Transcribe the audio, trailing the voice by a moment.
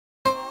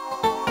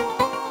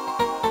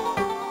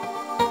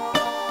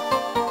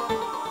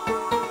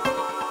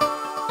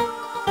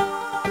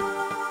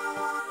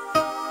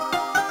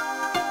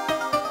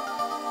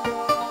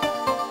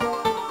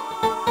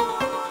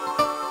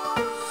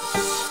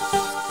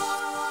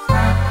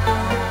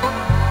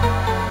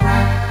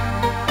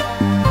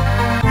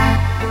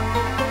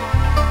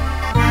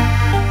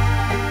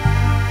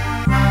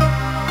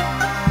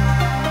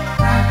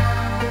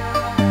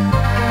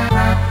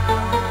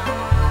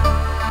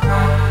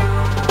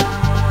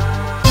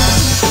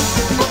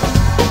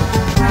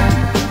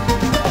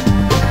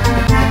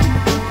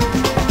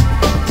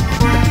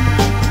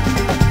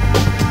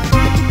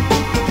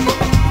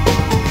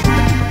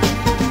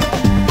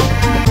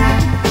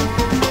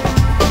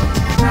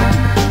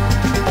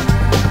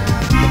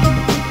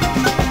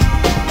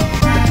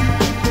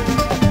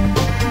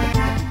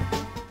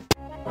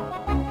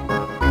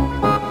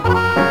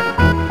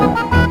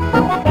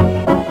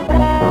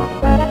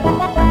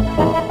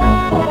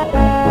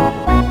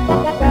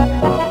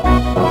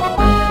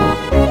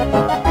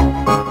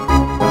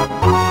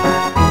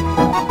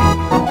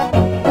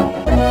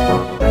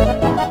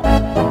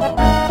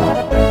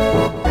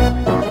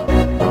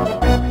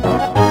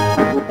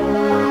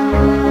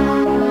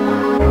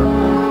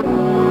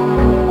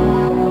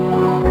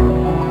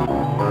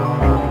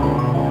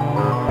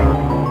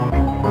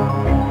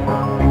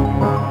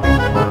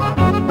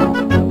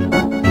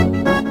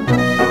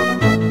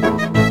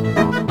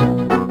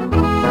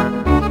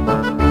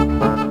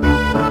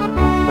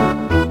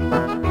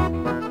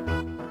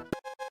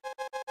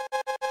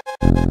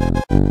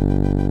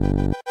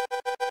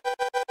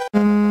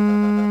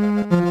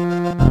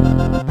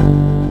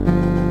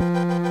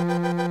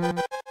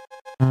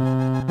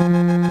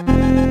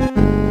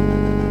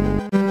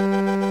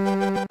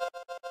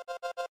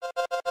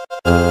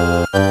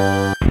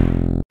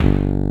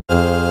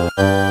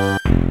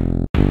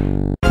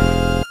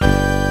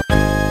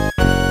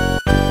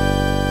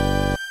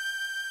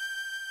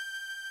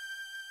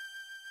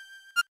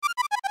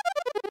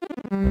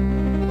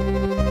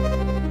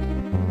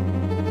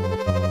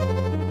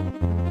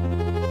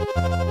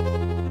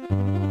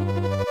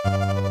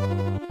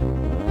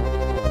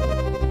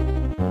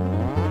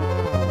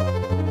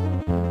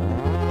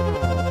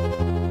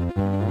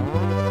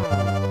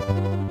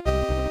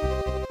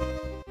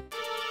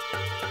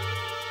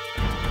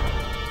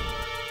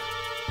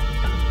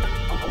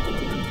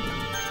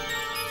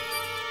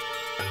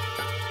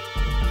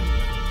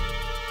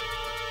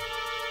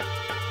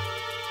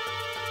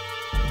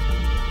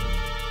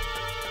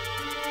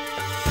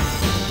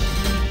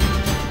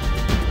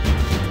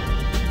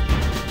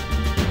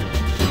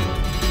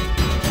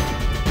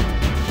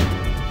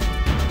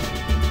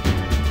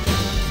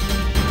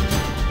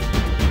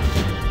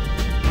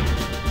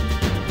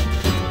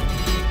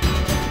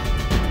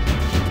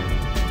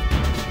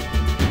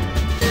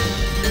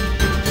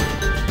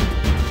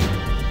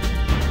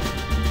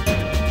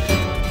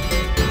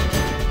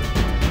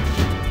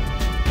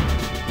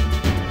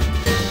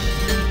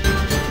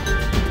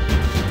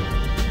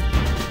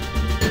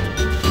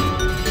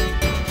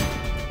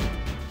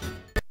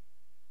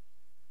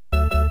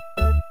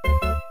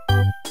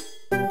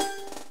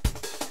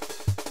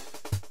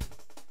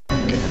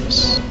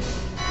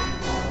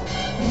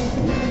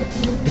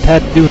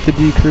had to do with the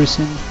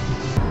decruising.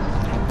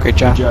 Great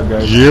job. Good job,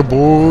 guys. Yeah,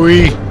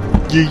 boy.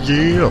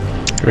 Yeah.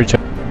 Great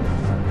job.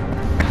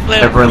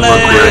 Everyone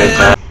look great,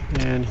 man.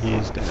 And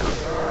he's down.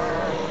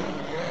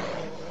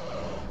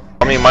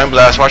 I mean, Mind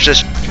Blast, watch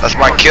this. That's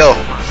my kill.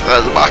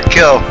 That's my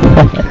kill.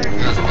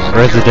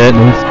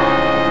 Resident.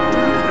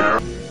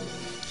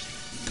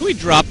 Can we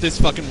drop this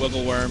fucking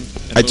wiggle worm?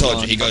 I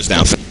told you, he goes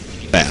down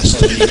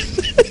fast.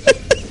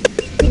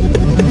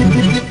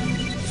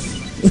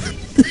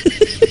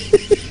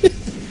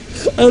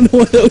 I don't know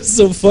why that was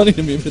so funny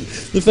to me, but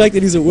the fact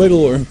that he's a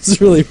wiggle worm is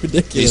really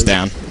ridiculous. He's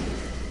down.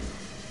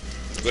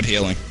 Good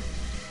healing.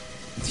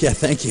 Yeah,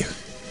 thank you.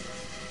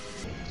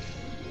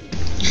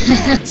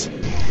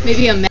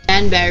 Maybe a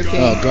man bear pig.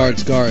 Oh,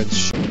 guards.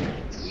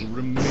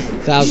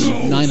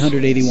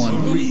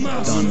 1,981.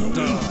 Done.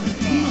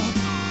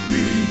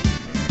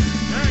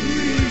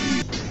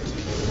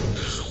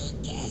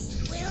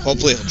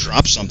 Hopefully he'll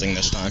drop something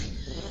this time.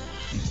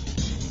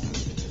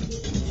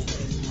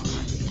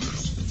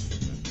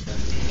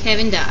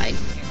 Kevin died.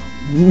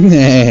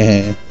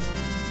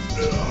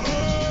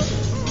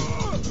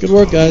 Good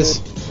work, guys.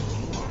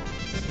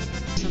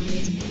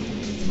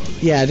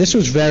 Yeah, this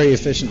was very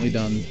efficiently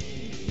done.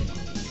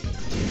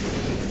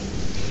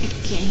 I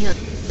can't heal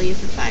you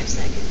for 5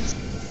 seconds.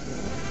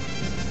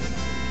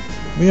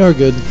 We are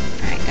good.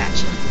 Alright,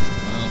 gotcha.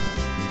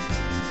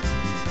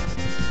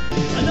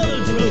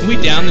 Can we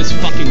down this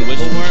fucking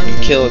wiggle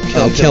worm? Kill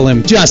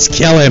him. Just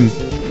kill him.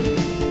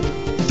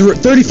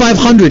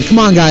 3,500. Come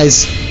on,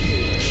 guys.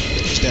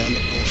 He's down.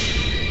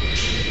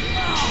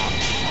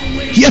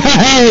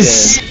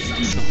 Yes!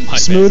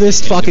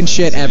 Smoothest fucking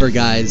shit ever,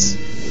 guys.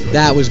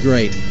 That was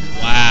great.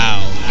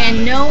 Wow.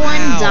 And no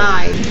one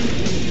died.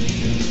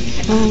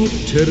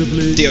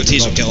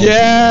 DOTs will kill him.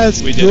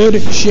 Yes! We did Good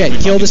it. shit.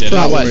 Kill this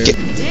pro warrior.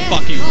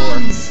 Fuck you,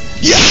 whore.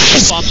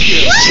 Yes! Fuck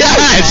you.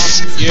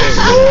 Yes! Fuck you.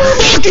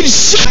 Fucking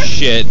shit!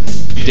 Shit.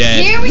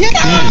 Dead. Here we go!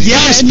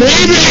 Yes,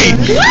 baby!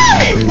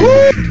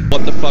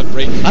 What the fuck,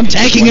 Ray? I'm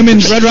tanking him in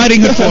Red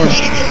Riding Hood form.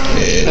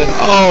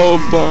 Oh,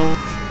 bone.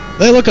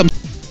 Hey, look, I'm...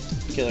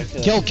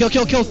 Kill.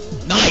 Kill.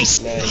 Nice!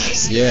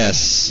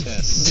 Yes.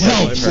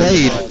 Well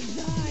played.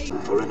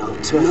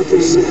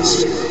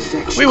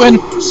 We win!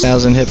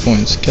 1,000 hit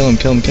points. Kill him.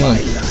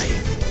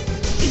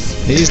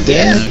 He's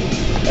dead.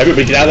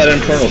 Everybody get out of that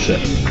infernal shit.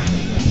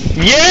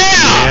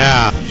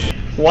 Yeah!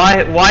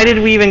 Why did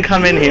we even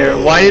come in here?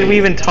 Why did we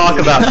even talk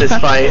about this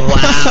fight?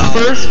 Wow.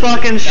 First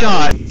fucking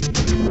shot.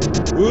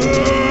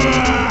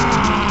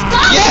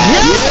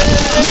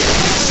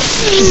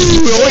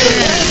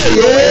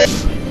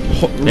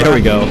 There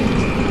we go.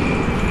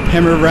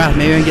 Hammer of Wrath.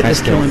 Maybe I can get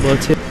this killing blow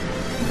too.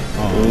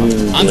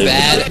 I'm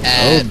bad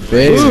at... Oh,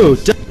 baby. Ooh,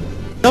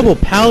 double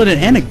paladin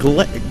and a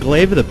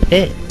glaive of the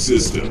pit.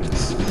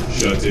 Systems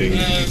shutting.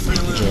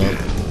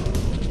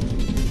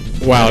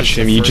 Wow,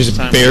 Shimmy, you just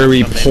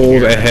barely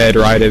pulled ahead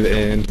right at the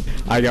end.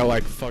 I got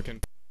like